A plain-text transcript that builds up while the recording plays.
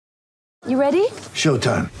You ready?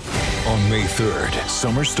 Showtime. On May 3rd,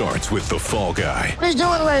 summer starts with The Fall Guy. Let's do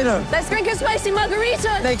it later. Let's drink a spicy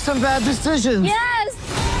margarita. Make some bad decisions. Yes!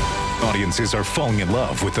 Audiences are falling in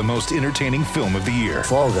love with the most entertaining film of the year.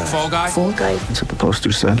 Fall Guy. Fall Guy? Fall guy. That's what the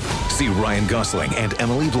poster said. See Ryan Gosling and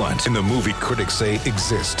Emily Blunt in the movie critics say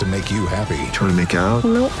exists to make you happy. Trying to make it out?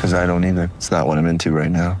 Nope. Because I don't either. It's not what I'm into right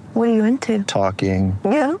now. What are you into? Talking.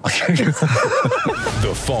 Yeah.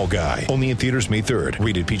 The Fall Guy. Only in theaters May 3rd.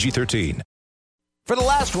 Rated PG-13. For the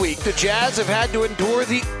last week, the Jazz have had to endure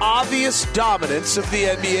the obvious dominance of the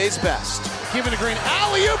NBA's best. Given a green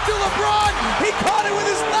alley-oop to LeBron. He caught it with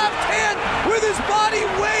his left hand, with his body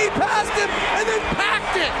way past him, and then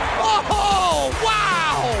packed it. Oh,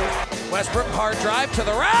 wow! Westbrook hard drive to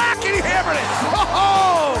the rack, and he hammered it.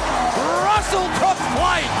 Oh, Russell took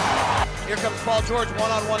flight. Here comes Paul George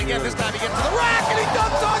one-on-one again. This time he gets to the rack, and he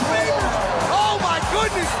dunks on Favors. Oh, my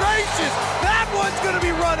goodness gracious. That one's going to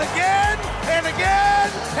be run again, and again,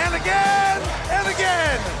 and again, and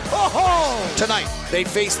again. Oh! Tonight, they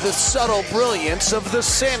face the subtle brilliance of the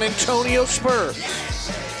San Antonio Spurs.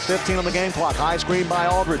 15 on the game clock. High screen by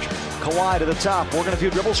Aldridge. Kawhi to the top. We're going to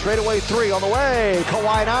dribble straight away. 3 on the way.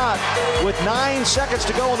 Kawhi not. With 9 seconds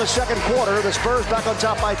to go in the second quarter, the Spurs back on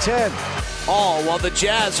top by 10. All while the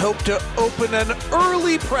Jazz hope to open an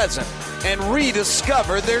early present and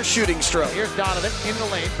rediscover their shooting stroke. Here's Donovan in the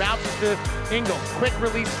lane, bounces to Ingles. Quick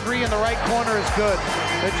release 3 in the right corner is good.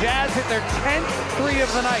 The Jazz hit their 10th 3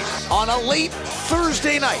 of the night. On a late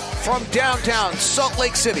Thursday night from downtown Salt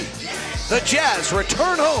Lake City, the Jazz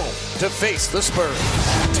return home to face the Spurs.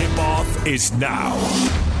 Tip-off is now.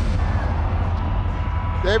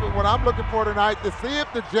 David, what I'm looking for tonight to see if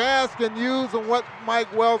the Jazz can use, and what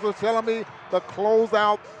Mike Wells was telling me, the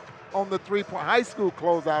closeout on the three-point, high school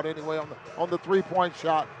closeout anyway, on the three-point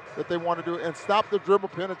shot that they want to do, and stop the dribble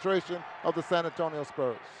penetration of the San Antonio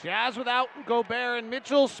Spurs. Jazz without Gobert and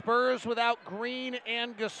Mitchell, Spurs without Green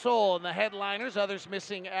and Gasol. And the headliners, others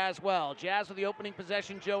missing as well. Jazz with the opening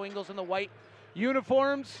possession, Joe Ingles in the white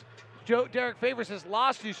uniforms. Derek Favors has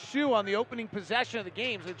lost his shoe on the opening possession of the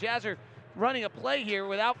game. So the Jazz are running a play here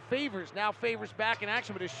without Favors. Now Favors back in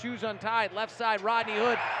action, but his shoe's untied. Left side, Rodney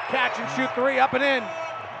Hood, catch and shoot 3, up and in.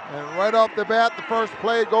 And right off the bat, the first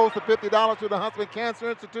play goes to $50 to the Huntsman Cancer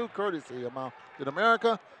Institute, courtesy of Mountain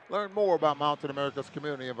America. Learn more about Mountain America's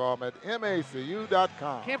community involvement at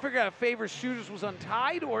macu.com. Can't figure out if Favors' shoes was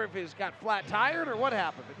untied or if he's got flat tired or what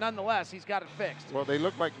happened, but nonetheless, he's got it fixed. Well, they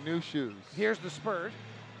look like new shoes. Here's the Spurs.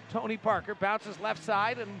 Tony Parker bounces left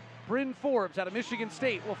side, and Bryn Forbes out of Michigan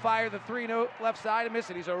State will fire the 3 left side and miss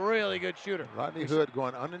it. He's a really good shooter. Rodney Hood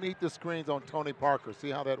going underneath the screens on Tony Parker. See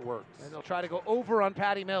how that works. And they'll try to go over on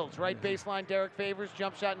Patty Mills. Right baseline, Derek Favors.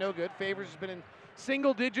 Jump shot, no good. Favors has been in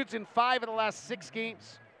single digits in 5 of the last 6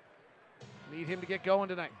 games. Need him to get going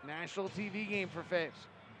tonight. National TV game for Faves.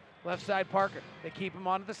 Left side, Parker. They keep him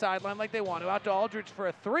onto the sideline like they want to. Out to Aldridge for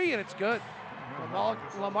a 3, and it's good.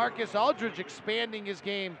 LaMarcus Aldridge expanding his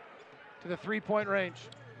game to the 3-point range.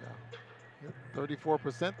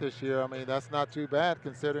 34% this year. I mean, that's not too bad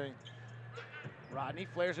considering. Rodney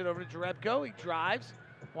flares it over to Jerebko. He drives.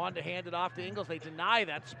 Wanted to hand it off to Ingles. They deny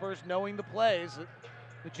that. Spurs knowing the plays.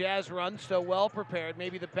 The Jazz run so well prepared.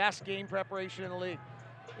 Maybe the best game preparation in the league.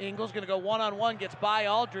 Ingles going to go one-on-one. Gets by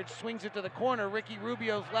Aldridge. Swings it to the corner. Ricky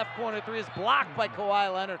Rubio's left corner 3 is blocked by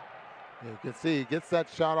Kawhi Leonard. You can see he gets that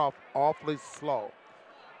shot off awfully slow.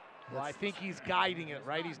 Well, I think he's guiding it,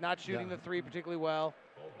 right? He's not shooting the 3 particularly well.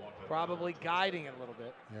 Probably guiding it a little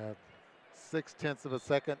bit. Yeah, 0.6 of a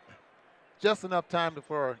second. Just enough time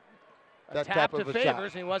for that tap type of to a Favors, shot.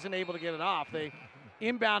 and he wasn't able to get it off. They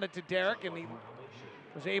inbounded to Derek, and he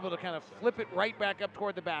was able to kind of flip it right back up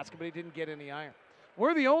toward the basket, but he didn't get any iron.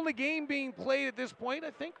 We're the only game being played at this point,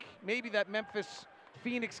 I think. Maybe that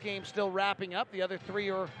Memphis-Phoenix game still wrapping up. The other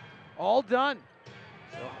 3 are all done.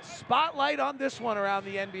 So spotlight on this one around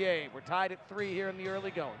the NBA. We're tied at 3 here in the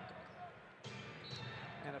early going.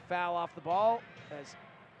 And a foul off the ball as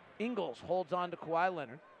Ingles holds on to Kawhi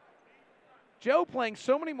Leonard. Joe playing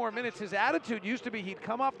so many more minutes. His attitude used to be he'd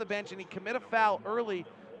come off the bench and he'd commit a foul early,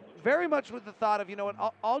 very much with the thought of, you know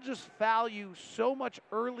what, I'll just foul you so much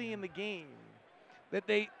early in the game that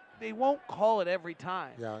they won't call it every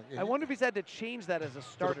time. Yeah, I wonder if he's had to change that as a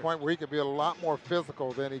starter. To the point where he could be a lot more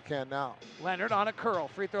physical than he can now. Leonard on a curl.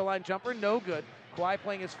 Free throw line jumper, no good. Kawhi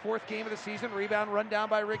playing his 4th game of the season. Rebound run down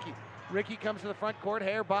by Ricky. Ricky comes to the front court,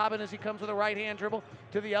 hair bobbing as he comes with a right-hand dribble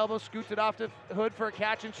to the elbow, scoots it off to Hood for a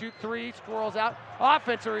catch-and-shoot 3, squirrels out.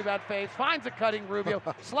 Offensive rebound fades, finds a cutting Rubio,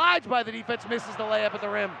 slides by the defense, misses the layup at the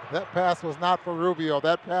rim. That pass was not for Rubio.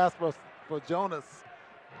 That pass was for Jonas.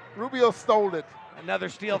 Rubio stole it. Another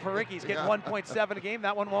steal for Ricky. He's getting 1.7 a game.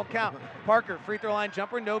 That one won't count. Parker, free throw line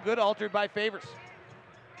jumper, no good, altered by Favors.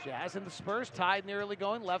 Jazz and the Spurs tied in the early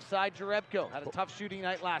going. Left side, Jerebko. Had a tough shooting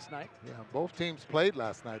night last night. Yeah, both teams played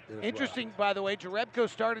last night. Interesting, by the way, Jerebko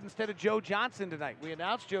started instead of Joe Johnson tonight. We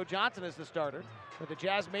announced Joe Johnson as the starter, but the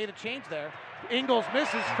Jazz made a change there. Ingles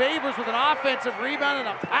misses. Favors with an offensive rebound and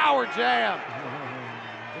a power jam.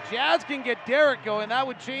 The Jazz can get Derek going. That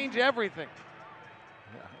would change everything.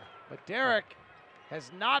 But Derek has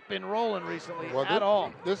not been rolling recently at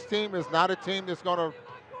all. This team is not a team that's going to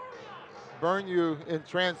burn you in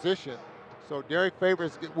transition. So Derek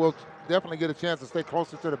Favors will definitely get a chance to stay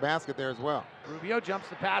closer to the basket there as well. Rubio jumps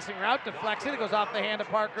the passing route, deflects it. It goes off the hand of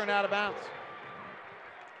Parker and out of bounds.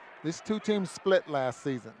 These two teams split last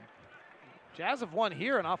season. Jazz have won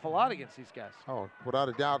here an awful lot against these guys. Oh, without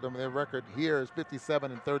a doubt. I mean, their record here is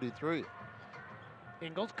 57-33.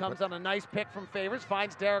 Ingles comes on a nice pick from Favors,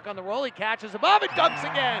 finds Derek on the roll. He catches above and dunks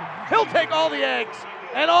again. He'll take all the eggs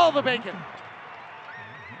and all the bacon.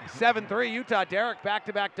 7-3 Utah. Derek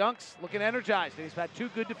back-to-back dunks, looking energized. And he's had two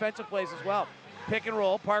good defensive plays as well. Pick and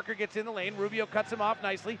roll. Parker gets in the lane. Rubio cuts him off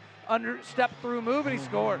nicely. Under step through move, and he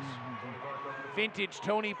scores. Vintage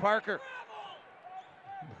Tony Parker.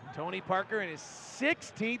 Tony Parker in his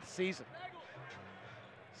 16th season.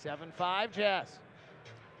 7-5 Jazz.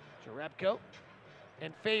 Jerebko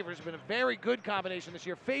and Favors have been a very good combination this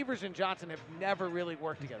year. Favors and Johnson have never really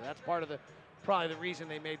worked together. That's part of probably the reason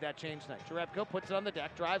they made that change tonight. Jerebko puts it on the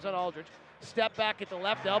deck, drives on Aldridge. Step back at the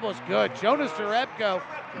left elbow is good. Jonas Jerebko,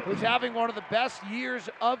 who's having one of the best years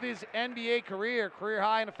of his NBA career. Career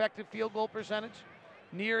high in effective field goal percentage.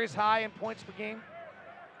 Near his high in points per game.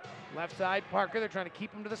 Left side, Parker, they're trying to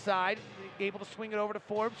keep him to the side. Able to swing it over to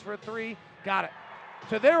Forbes for a three. Got it.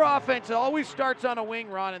 So their offense always starts on a wing,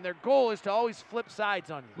 Ron, and their goal is to always flip sides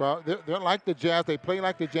on you. Well, they're like the Jazz. They play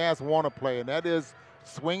like the Jazz want to play, and that is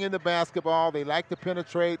swinging the basketball. They like to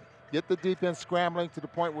penetrate, get the defense scrambling to the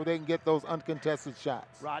point where they can get those uncontested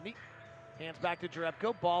shots. Rodney, hands back to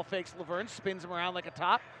Jerebko. Ball fakes Laverne, spins him around like a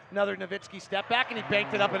top. Another Nowitzki step back, and he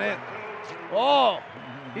banked it up and in. Oh,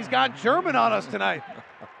 he's gone German on us tonight.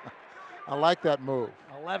 I like that move.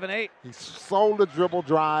 11-8. He sold the dribble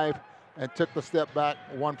drive and took the step back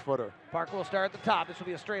one-footer. Parker will start at the top. This will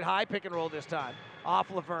be a straight high pick and roll this time.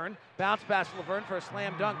 Off Laverne. Bounce pass to Laverne for a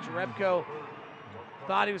slam dunk. Jerebko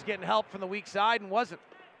thought he was getting help from the weak side and wasn't.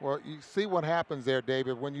 Well, you see what happens there,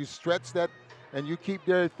 David. When you stretch that and you keep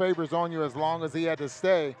Derek Favors on you as long as he had to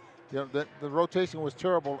stay, you know, the rotation was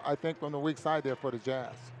terrible, I think, from the weak side there for the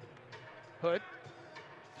Jazz. Hood.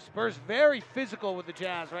 Spurs very physical with the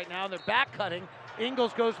Jazz right now, and they're back cutting.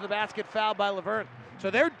 Ingles goes to the basket, fouled by Laverne. So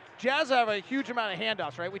their Jazz have a huge amount of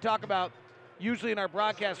handoffs, right? We talk about, usually in our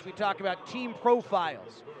broadcast, we talk about team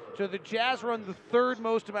profiles. So the Jazz run the third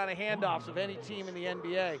most amount of handoffs of any team in the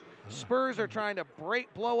NBA. Spurs are trying to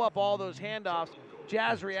blow up all those handoffs.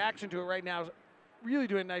 Jazz reaction to it right now is really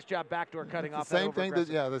doing a nice job backdoor cutting off. The same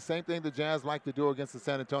thing the Jazz like to do against the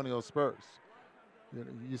San Antonio Spurs.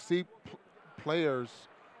 You see players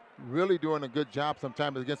really doing a good job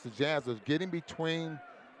sometimes against the Jazz of getting between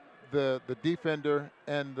the defender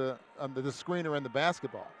and the screener and the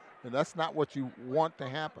basketball. And that's not what you want to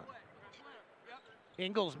happen.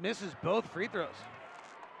 Ingles misses both free throws.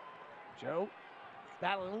 Joe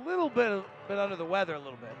battling a little bit under the weather a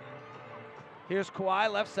little bit. Here's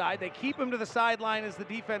Kawhi left side. They keep him to the sideline as the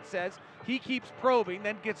defense says. He keeps probing,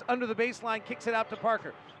 then gets under the baseline, kicks it out to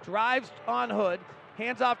Parker. Drives on Hood,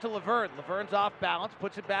 hands off to Laverne. Laverne's off balance,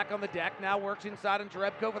 puts it back on the deck, now works inside on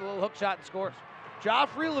Jerebko with a little hook shot and scores.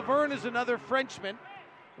 Joffrey Laverne is another Frenchman.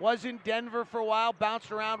 Was in Denver for a while,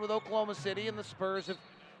 bounced around with Oklahoma City, and the Spurs have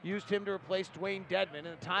used him to replace Dwayne Dedmon. And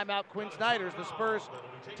a timeout, Quinn Snyder's. The Spurs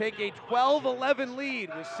take a 12-11 lead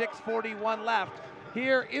with 6:41 left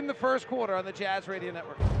here in the first quarter on the Jazz Radio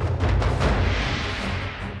Network.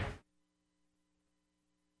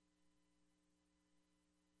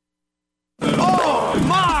 Oh,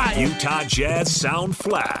 my! Utah Jazz Sound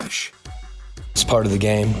Flash. It's part of the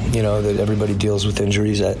game, you know, that everybody deals with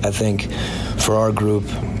injuries. I think for our group,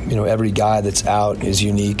 you know, every guy that's out is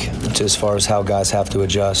unique to as far as how guys have to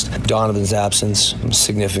adjust. Donovan's absence is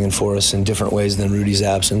significant for us in different ways than Rudy's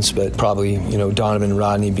absence, but probably, you know, Donovan and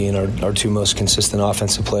Rodney being our two most consistent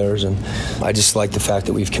offensive players. And I just like the fact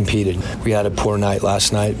that we've competed. We had a poor night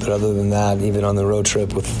last night, but other than that, even on the road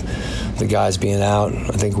trip with the guys being out,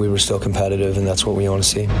 I think we were still competitive, and that's what we want to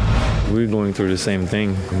see. We're going through the same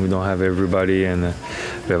thing. We don't have everybody, and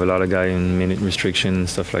we have a lot of guys in minute restriction and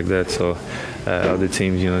stuff like that. So other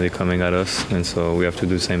teams, you know, they're coming at us, and so we have to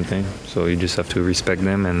do the same thing. So you just have to respect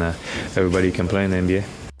them, and everybody can play in the NBA.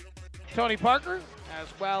 Tony Parker, as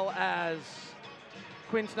well as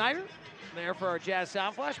Quinn Snyder there for our Jazz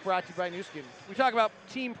Sound Flash, brought to you by Nu Skin. We talk about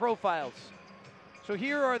team profiles. So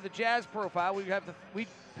here are the Jazz profile. We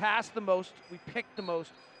pass the most, we pick the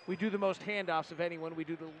most, we do the most handoffs of anyone, we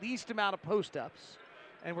do the least amount of post-ups,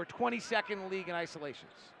 and we're 22nd in the league in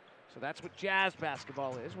isolations. So that's what Jazz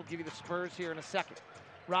basketball is. We'll give you the Spurs here in a second.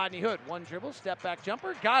 Rodney Hood, one dribble, step back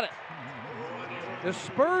jumper, got it. The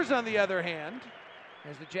Spurs, on the other hand,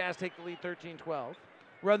 as the Jazz take the lead 13-12,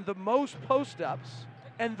 run the most post-ups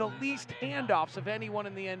and the least handoffs of anyone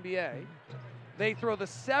in the NBA. They throw the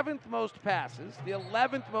 7th most passes, the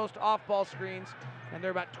 11th most off-ball screens, and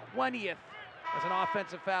they're about 20th as an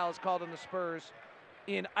offensive foul is called on the Spurs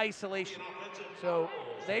in isolation. So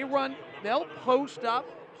they'll post up,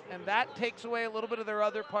 and that takes away a little bit of their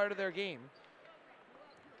other part of their game.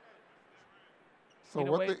 So in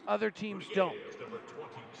a way other teams don't.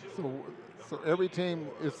 So every team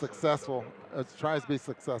is successful, tries to be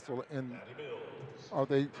successful, or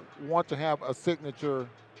they want to have a signature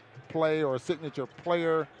play or a signature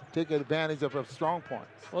player take advantage of strong points.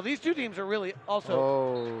 Well, these two teams are really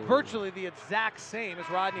also virtually the exact same as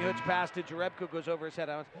Rodney Hood's pass to Jerebko goes over his head.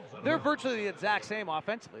 They're virtually the exact same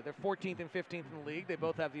offensively. They're 14th and 15th in the league. They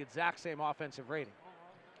both have the exact same offensive rating.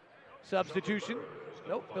 Substitution.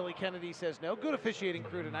 Nope, Billy Kennedy says no. Good officiating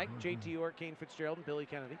crew tonight. JT York, Kane Fitzgerald, and Billy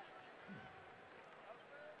Kennedy.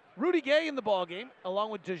 Rudy Gay in the ballgame,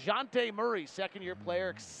 along with DeJounte Murray, second-year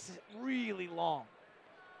player, really long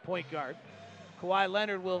point guard. Kawhi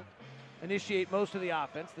Leonard will initiate most of the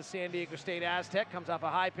offense. The San Diego State Aztec comes off a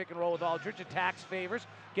high pick and roll with Aldridge, attacks Favors,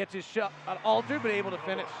 gets his shot on Aldridge, but able to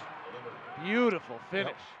finish. Beautiful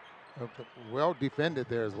finish. Yep. Well defended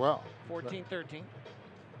there as well. 14-13.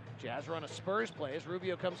 Jazz run a Spurs play as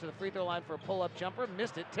Rubio comes to the free throw line for a pull-up jumper,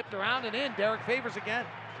 missed it, tipped around and in. Derek Favors again.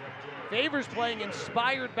 Favors playing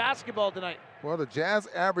inspired basketball tonight. Well, the Jazz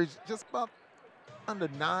averaged just about under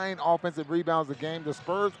 9 offensive rebounds a game. The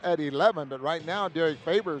Spurs at 11, but right now Derek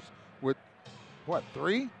Favors with,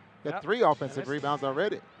 3? Got 3 offensive rebounds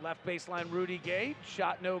already. Left baseline Rudy Gay,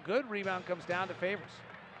 shot no good. Rebound comes down to Favors.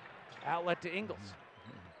 Outlet to Ingles.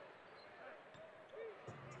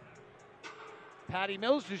 Patty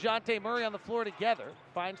Mills, DeJounte Murray on the floor together.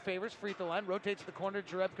 Finds Favors, free throw line, rotates the corner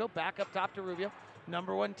to Jerebko, back up top to Rubio.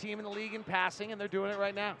 Number 1 team in the league in passing, and they're doing it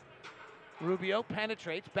right now. Rubio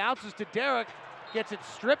penetrates, bounces to Derek, gets it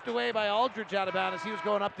stripped away by Aldridge out of bounds as he was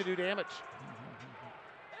going up to do damage.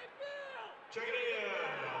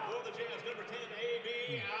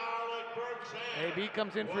 AB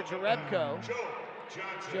comes in for Jerebko.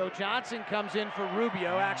 Joe Johnson comes in for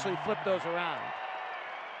Rubio, actually flipped those around.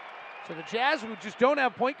 So the Jazz, who just don't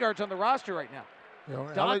have point guards on the roster right now.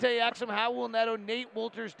 Dante Exum, Howell Neto, Nate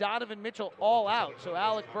Wolters, Donovan Mitchell all out. So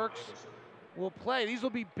Alec Burks will play. These will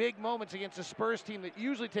be big moments against a Spurs team that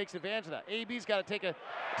usually takes advantage of that. AB's got to take a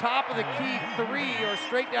top of the key 3 or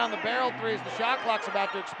straight down the barrel 3 as the shot clock's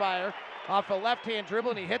about to expire off a left-hand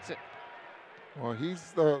dribble, and he hits it. Well,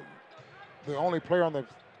 he's the only player on the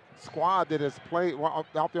squad that has played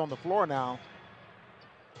out there on the floor now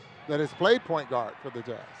that has played point guard for the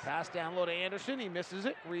Jazz. Pass down low to Anderson. He misses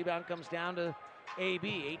it. Rebound comes down to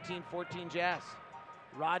AB. 18-14 Jazz.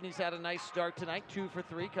 Rodney's had a nice start tonight. 2 for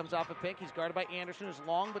 3. Comes off a pick. He's guarded by Anderson, who's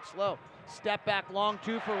long but slow. Step back long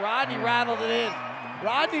 2 for Rodney. Rattled it in.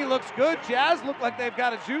 Rodney looks good. Jazz look like they've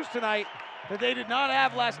got a juice tonight that they did not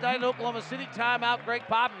have last night in Oklahoma City. Timeout, Greg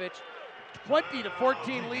Popovich.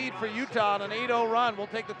 20-14 lead for Utah on an 8-0 run. We'll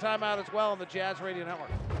take the timeout as well on the Jazz Radio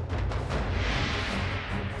Network.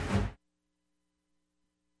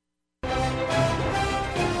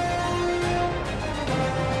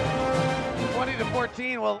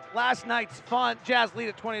 20-14. Well, last night's fun. Jazz lead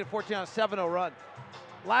at 20-14 on a 7-0 run.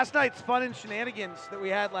 Last night's fun and shenanigans that we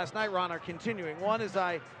had last night, Ron, are continuing. One is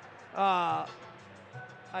I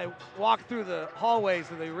walked through the hallways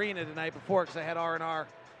of the arena the night before because I had R&R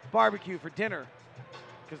barbecue for dinner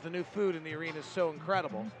because the new food in the arena is so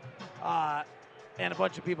incredible. And a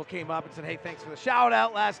bunch of people came up and said, hey, thanks for the shout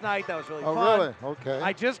out last night. That was really fun. Oh, really? Okay.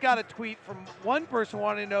 I just got a tweet from one person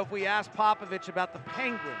wanting to know if we asked Popovich about the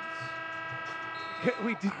Penguins.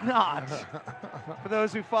 We did not. For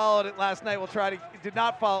those who followed it last night, did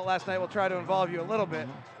not follow it last night, we'll try to involve you a little bit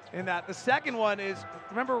in that. The second one is,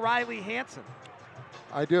 remember Riley Hansen?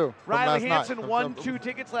 I do. Riley Hansen won 2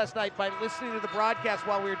 tickets last night by listening to the broadcast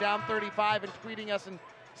while we were down 35 and tweeting us and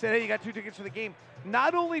said, hey, you got 2 tickets for the game.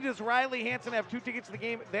 Not only does Riley Hansen have 2 tickets to the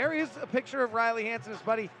game, there is a picture of Riley Hansen and his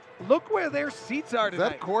buddy. Look where their seats are tonight.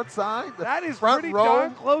 Is that courtside? That is front pretty row?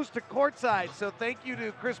 darn close to courtside. So thank you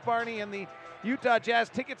to Chris Barney and the Utah Jazz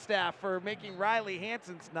ticket staff for making Riley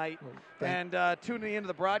Hanson's night and tuning into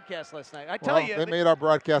the broadcast last night. I tell you, they made our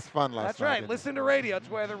broadcast fun last night. That's right. Listen to radio. It's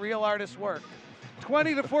where the real artists work.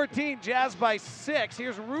 20-14, Jazz by 6.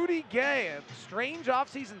 Here's Rudy Gay, a strange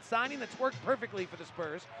offseason signing that's worked perfectly for the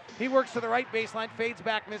Spurs. He works to the right baseline, fades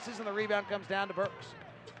back, misses, and the rebound comes down to Burks.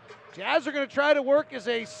 Jazz are going to try to work as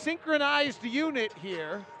a synchronized unit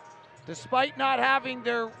here, despite not having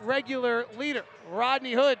their regular leader.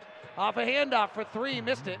 Rodney Hood off a handoff for 3,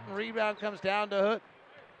 missed it, and rebound comes down to Hood.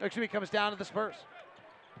 Actually, comes down to the Spurs.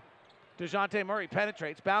 DeJounte Murray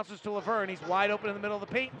penetrates, bounces to Laverne. He's wide open in the middle of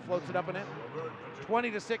the paint, floats it up and in.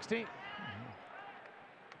 20-16.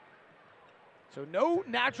 So no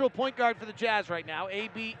natural point guard for the Jazz right now.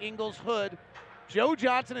 AB, Ingles, Hood, Joe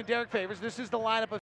Johnson, and Derek Favors. This is the lineup of